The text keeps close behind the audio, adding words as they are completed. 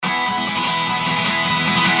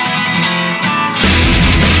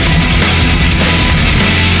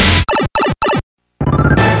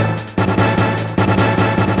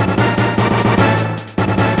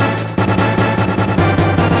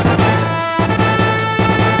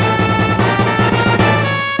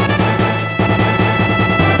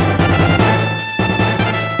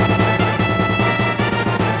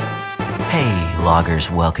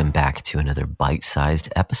Backloggers, welcome back to another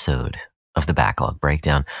bite-sized episode of the Backlog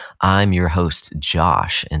Breakdown. I'm your host,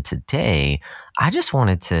 Josh, and today I just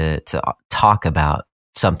wanted to talk about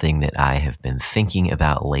something that I have been thinking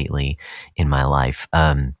about lately in my life,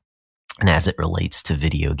 and as it relates to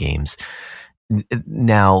video games.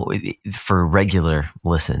 Now, for regular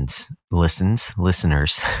listeners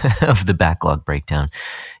of the Backlog Breakdown,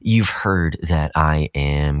 you've heard that I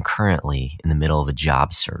am currently in the middle of a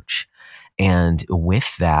job search. And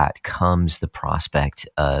with that comes the prospect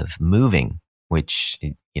of moving, which,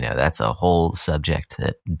 that's a whole subject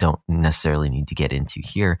that don't necessarily need to get into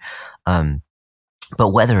here. But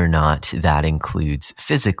whether or not that includes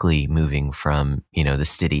physically moving from, the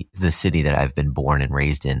city that I've been born and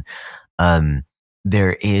raised in,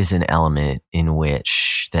 there is an element in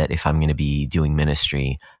which that if I'm going to be doing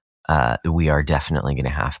ministry, we are definitely going to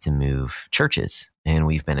have to move churches. And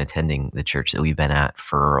we've been attending the church that we've been at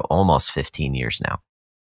for almost 15 years now.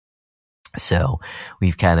 So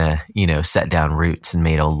we've kind of, set down roots and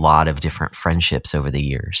made a lot of different friendships over the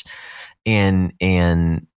years. And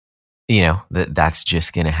that's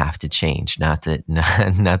just going to have to change. Not that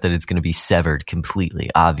it's going to be severed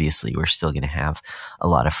completely. Obviously, we're still going to have a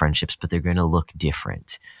lot of friendships, but they're going to look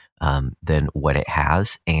different than what it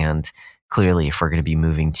has. And clearly, if we're going to be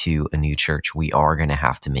moving to a new church, we are going to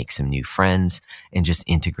have to make some new friends and just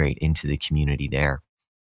integrate into the community there.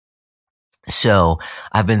 So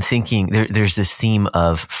I've been thinking, there's this theme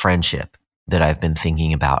of friendship that I've been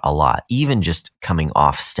thinking about a lot, even just coming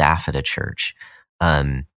off staff at a church,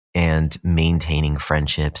 and maintaining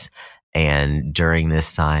friendships. And during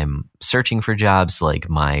this time, searching for jobs,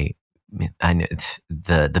 I know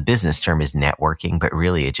the business term is networking, but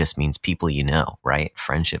really it just means people right?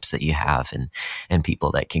 Friendships that you have and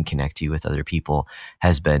people that can connect you with other people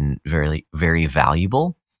has been very, very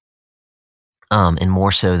valuable. And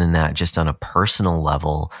more so than that, just on a personal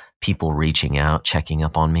level, people reaching out, checking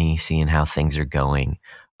up on me, seeing how things are going,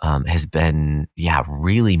 has been,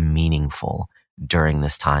 really meaningful during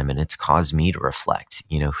this time. And it's caused me to reflect,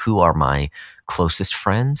 who are my closest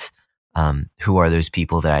friends? Who are those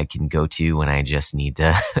people that I can go to when I just need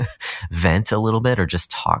to vent a little bit or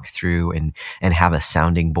just talk through and have a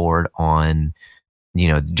sounding board on,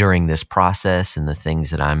 during this process and the things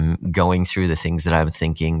that I'm going through, the things that I'm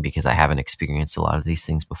thinking, because I haven't experienced a lot of these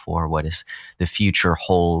things before. What does the future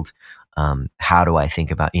hold? How do I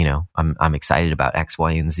think about, I'm excited about X,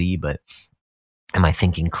 Y, and Z, but am I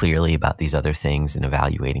thinking clearly about these other things and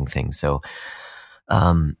evaluating things? So,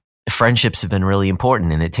 friendships have been really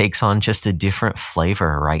important, and it takes on just a different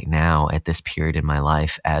flavor right now at this period in my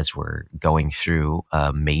life as we're going through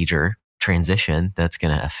a major transition that's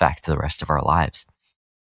going to affect the rest of our lives.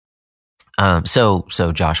 So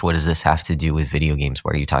Josh, what does this have to do with video games?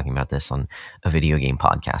 Why are you talking about this on a video game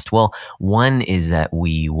podcast? Well, one is that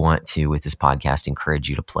we want to, with this podcast, encourage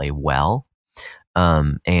you to play well.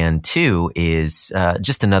 And two is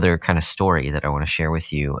just another kind of story that I want to share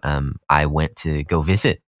with you. I went to go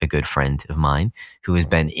visit a good friend of mine who has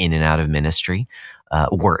been in and out of ministry,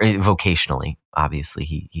 or vocationally. Obviously,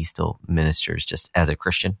 he still ministers just as a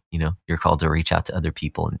Christian. You're called to reach out to other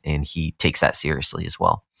people, and he takes that seriously as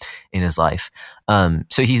well in his life.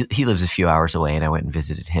 So he lives a few hours away, and I went and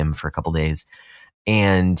visited him for a couple days,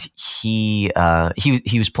 and he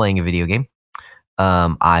was playing a video game.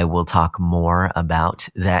 I will talk more about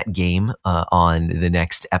that game on the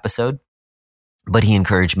next episode, but he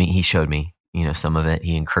encouraged me. He showed me, some of it.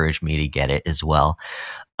 He encouraged me to get it as well.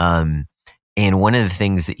 And one of the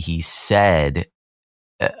things that he said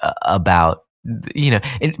about,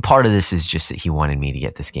 and part of this is just that he wanted me to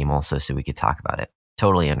get this game also so we could talk about it.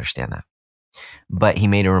 Totally understand that. But he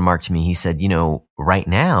made a remark to me. He said, right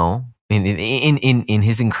now, in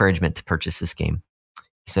his encouragement to purchase this game,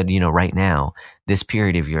 he said, right now, this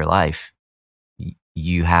period of your life,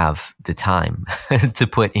 you have the time to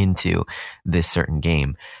put into this certain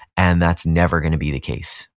game. And that's never going to be the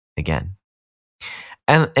case again.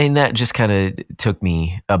 And that just kind of took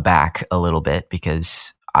me aback a little bit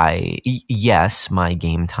because my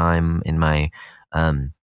game time and my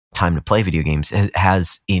time to play video games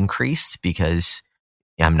has increased because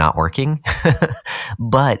I'm not working.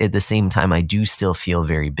 But at the same time, I do still feel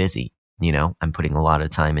very busy. I'm putting a lot of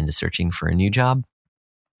time into searching for a new job.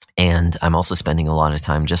 And I'm also spending a lot of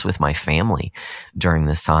time just with my family during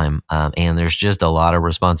this time. And there's just a lot of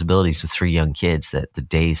responsibilities with 3 young kids that the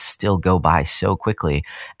days still go by so quickly.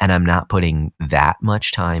 And I'm not putting that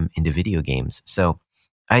much time into video games. So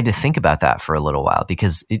I had to think about that for a little while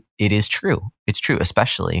because it is true. It's true,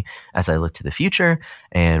 especially as I look to the future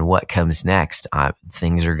and what comes next.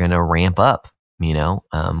 Things are going to ramp up,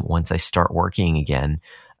 once I start working again.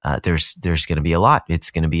 there's going to be a lot.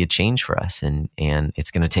 It's going to be a change for us, and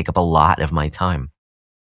it's going to take up a lot of my time.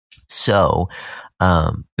 So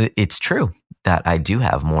it's true that I do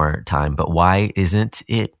have more time, but why isn't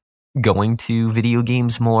it going to video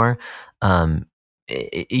games more?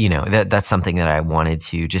 That's something that I wanted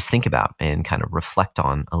to just think about and kind of reflect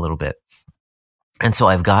on a little bit. And so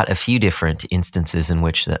I've got a few different instances in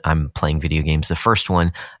which that I'm playing video games. The first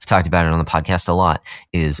one, I've talked about it on the podcast a lot,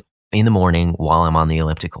 is in the morning while I'm on the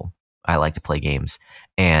elliptical. I like to play games.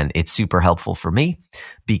 And it's super helpful for me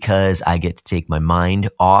because I get to take my mind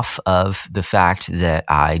off of the fact that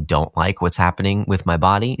I don't like what's happening with my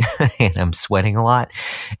body and I'm sweating a lot.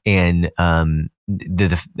 And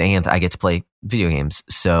and I get to play video games.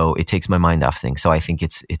 So it takes my mind off things. So I think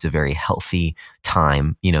it's a very healthy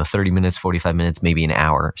time, 30 minutes, 45 minutes, maybe an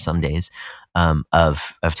hour some days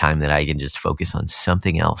of time that I can just focus on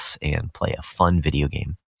something else and play a fun video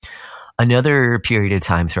game. Another period of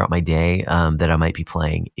time throughout my day that I might be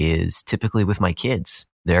playing is typically with my kids.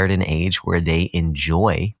 They're at an age where they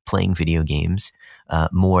enjoy playing video games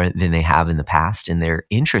more than they have in the past, and they're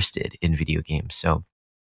interested in video games. So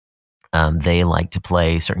they like to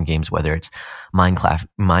play certain games, whether it's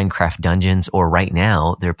Minecraft Dungeons, or right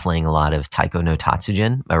now they're playing a lot of Taiko no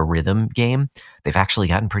Tatsujin, a rhythm game. They've actually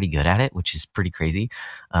gotten pretty good at it, which is pretty crazy.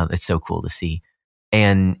 It's so cool to see.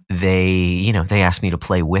 And they ask me to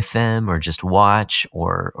play with them or just watch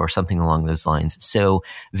or something along those lines. So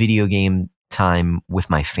video game time with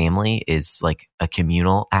my family is like a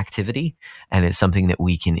communal activity, and it's something that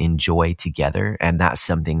we can enjoy together. And that's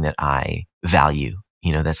something that I value.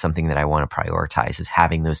 That's something that I want to prioritize, is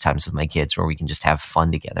having those times with my kids where we can just have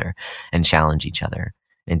fun together and challenge each other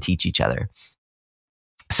and teach each other.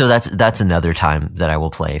 So that's another time that I will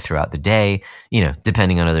play throughout the day,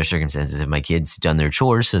 depending on other circumstances. If my kids done their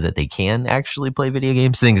chores so that they can actually play video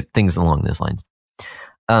games, things along those lines.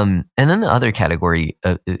 And then the other category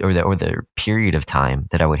or the period of time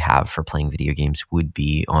that I would have for playing video games would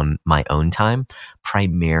be on my own time,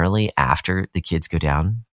 primarily after the kids go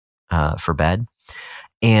down for bed.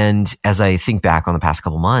 And as I think back on the past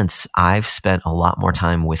couple months, I've spent a lot more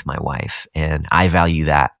time with my wife, and I value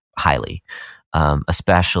that highly.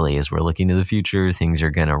 Especially as we're looking to the future, things are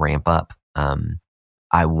going to ramp up.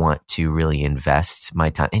 I want to really invest my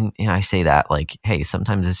time. And I say that like, hey,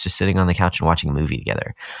 sometimes it's just sitting on the couch and watching a movie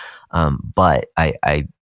together. But I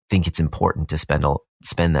think it's important to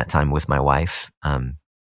spend that time with my wife.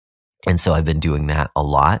 And so I've been doing that a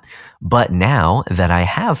lot. But now that I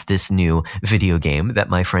have this new video game that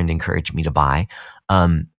my friend encouraged me to buy,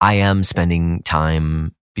 I am spending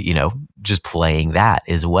time just playing that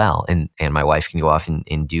as well. And my wife can go off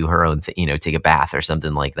and do her own thing, take a bath or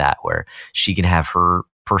something like that, where she can have her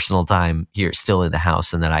personal time here still in the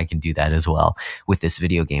house, and then I can do that as well with this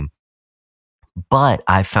video game. But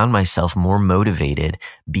I found myself more motivated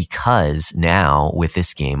because now with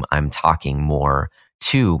this game, I'm talking more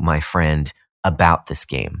to my friend about this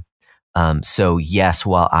game. So yes,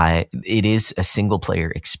 while it is a single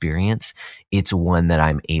player experience, it's one that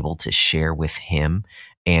I'm able to share with him.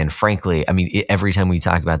 And frankly, I mean, every time we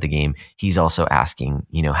talk about the game, he's also asking,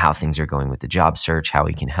 how things are going with the job search, how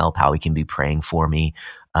he can help, how he can be praying for me.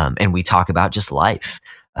 And we talk about just life.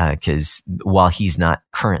 Because while he's not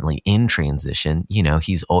currently in transition, he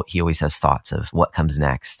always has thoughts of what comes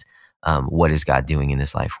next. What is God doing in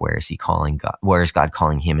his life? Where is he calling God? Where is God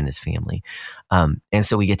calling him and his family? And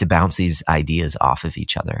so we get to bounce these ideas off of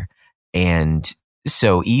each other. And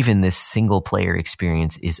so even this single player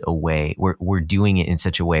experience is a way we're doing it in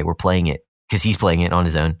such a way, we're playing it because he's playing it on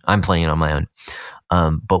his own. I'm playing it on my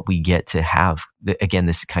own. But we get to have, again,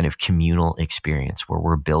 this kind of communal experience where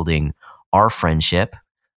we're building our friendship.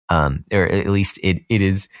 Or at least it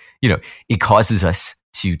is, it causes us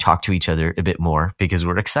to talk to each other a bit more because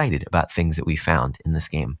we're excited about things that we found in this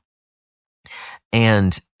game.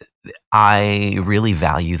 And I really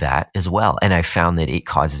value that as well. And I found that it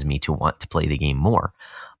causes me to want to play the game more.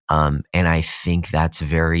 And I think that's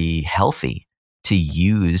very healthy to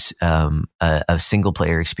use a single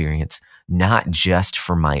player experience, not just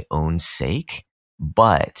for my own sake,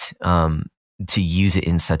 but to use it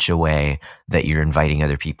in such a way that you're inviting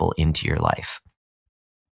other people into your life.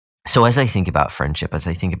 So as I think about friendship, as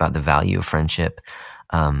I think about the value of friendship,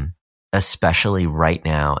 especially right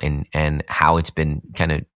now and how it's been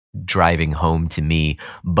kind of driving home to me,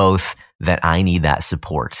 both that I need that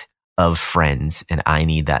support of friends and I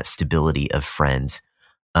need that stability of friends.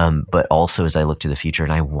 But also as I look to the future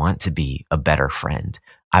and I want to be a better friend,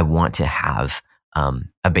 I want to have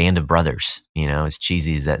a band of brothers, as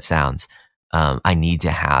cheesy as that sounds. I need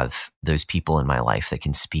to have those people in my life that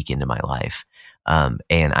can speak into my life. And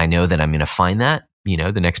I know that I'm going to find that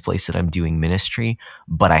the next place that I'm doing ministry,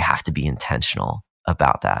 but I have to be intentional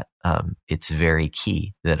about that. It's very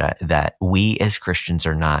key that we as Christians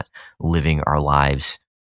are not living our lives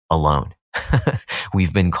alone.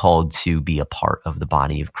 We've been called to be a part of the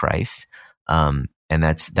body of Christ. And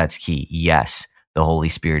that's key. Yes, the Holy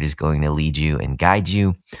Spirit is going to lead you and guide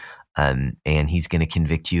you, and he's going to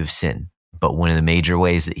convict you of sin. But one of the major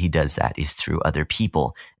ways that he does that is through other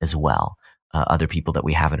people as well, other people that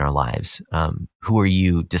we have in our lives. Who are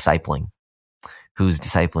you discipling? Who's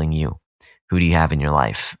discipling you? Who do you have in your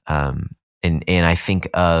life? And I think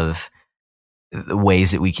of the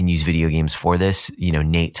ways that we can use video games for this.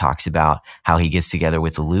 Nate talks about how he gets together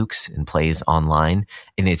with the Lukes and plays online.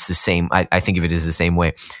 And it's the same. I think of it as the same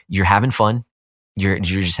way. You're having fun. You're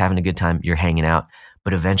just having a good time. You're hanging out.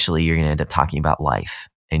 But eventually you're going to end up talking about life,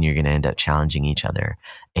 and you're going to end up challenging each other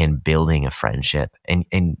and building a friendship.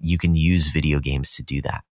 And you can use video games to do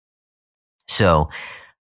that. So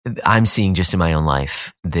I'm seeing just in my own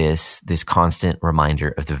life this constant reminder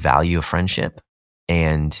of the value of friendship.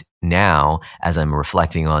 And now, as I'm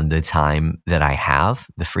reflecting on the time that I have,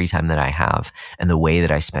 the free time that I have, and the way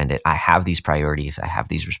that I spend it, I have these priorities, I have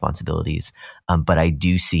these responsibilities. But I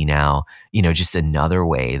do see now, just another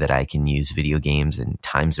way that I can use video games and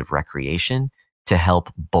times of recreation to help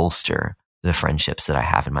bolster the friendships that I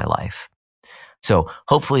have in my life. So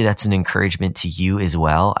hopefully that's an encouragement to you as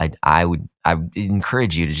well. I would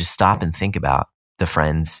encourage you to just stop and think about the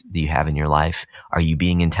friends that you have in your life. Are you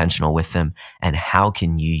being intentional with them? And how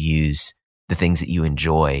can you use the things that you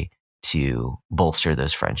enjoy to bolster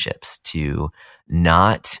those friendships, to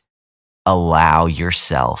not allow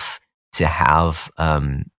yourself to have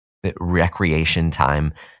recreation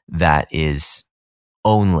time that is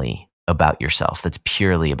only about yourself, that's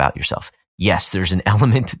purely about yourself. Yes, there's an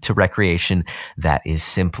element to recreation that is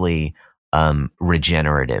simply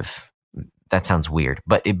regenerative. That sounds weird,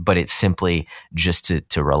 but it's simply just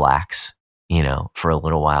to relax, for a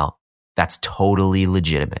little while. That's totally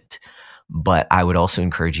legitimate. But I would also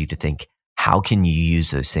encourage you to think, how can you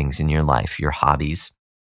use those things in your life, your hobbies,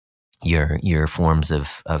 your forms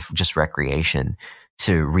of just recreation,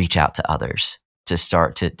 to reach out to others, to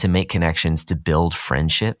start to make connections, to build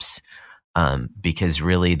friendships, because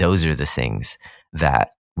really those are the things that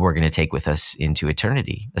we're going to take with us into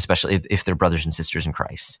eternity, especially if they're brothers and sisters in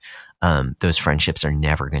Christ. Those friendships are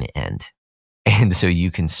never going to end. And so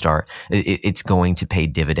you can start, it's going to pay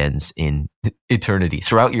dividends in eternity,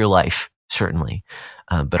 throughout your life, certainly,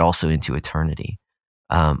 but also into eternity,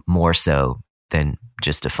 more so than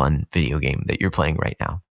just a fun video game that you're playing right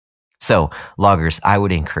now. So, loggers, I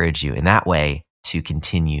would encourage you in that way to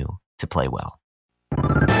continue to play well.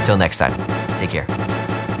 Till next time, take care.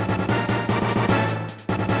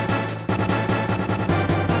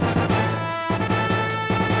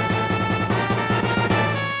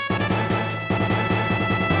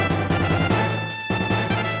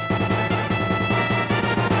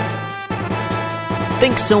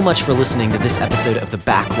 Thanks so much for listening to this episode of The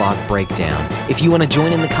Backlog Breakdown. If you want to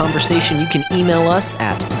join in the conversation, you can email us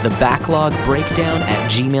at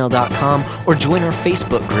thebacklog.breakdown@gmail.com or join our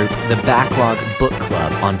Facebook group, The Backlog Book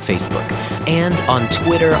Club, on Facebook. And on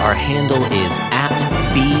Twitter, our handle is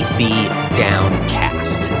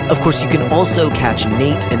 @BBDownCast. Of course, you can also catch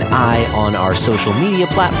Nate and I on our social media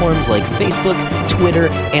platforms like Facebook, Twitter,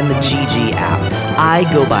 and the GG app. I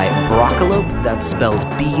go by Broccolope, that's spelled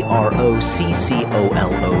BROCCOLOPE,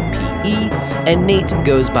 and Nate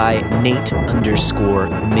goes by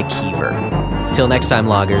Nate_McKeever. Till next time,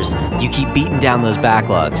 loggers, you keep beating down those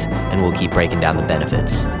backlogs, and we'll keep breaking down the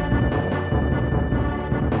benefits.